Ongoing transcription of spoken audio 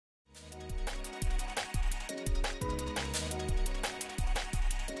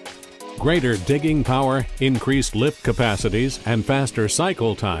Greater digging power, increased lift capacities, and faster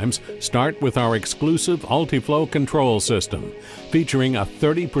cycle times start with our exclusive UltiFlow control system, featuring a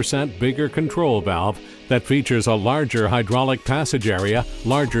 30% bigger control valve that features a larger hydraulic passage area,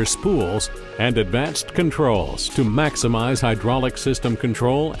 larger spools, and advanced controls to maximize hydraulic system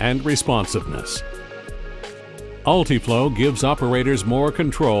control and responsiveness. UltiFlow gives operators more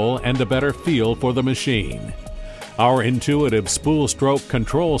control and a better feel for the machine. Our intuitive spool stroke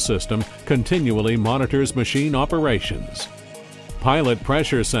control system continually monitors machine operations. Pilot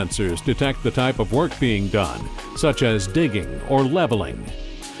pressure sensors detect the type of work being done, such as digging or leveling,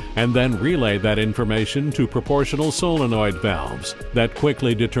 and then relay that information to proportional solenoid valves that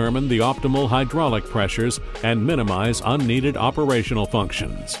quickly determine the optimal hydraulic pressures and minimize unneeded operational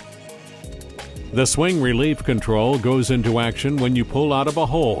functions. The swing relief control goes into action when you pull out of a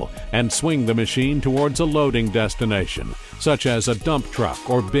hole and swing the machine towards a loading destination, such as a dump truck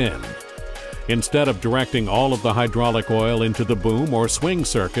or bin. Instead of directing all of the hydraulic oil into the boom or swing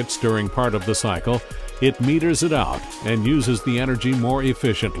circuits during part of the cycle, it meters it out and uses the energy more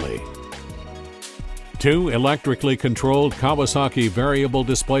efficiently. 2 electrically controlled Kawasaki variable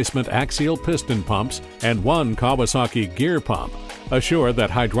displacement axial piston pumps and 1 Kawasaki gear pump assure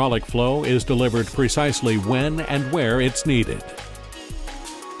that hydraulic flow is delivered precisely when and where it's needed.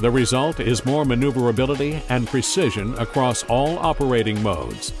 The result is more maneuverability and precision across all operating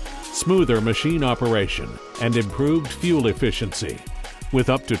modes, smoother machine operation, and improved fuel efficiency, with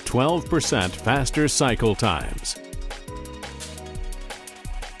up to 12% faster cycle times.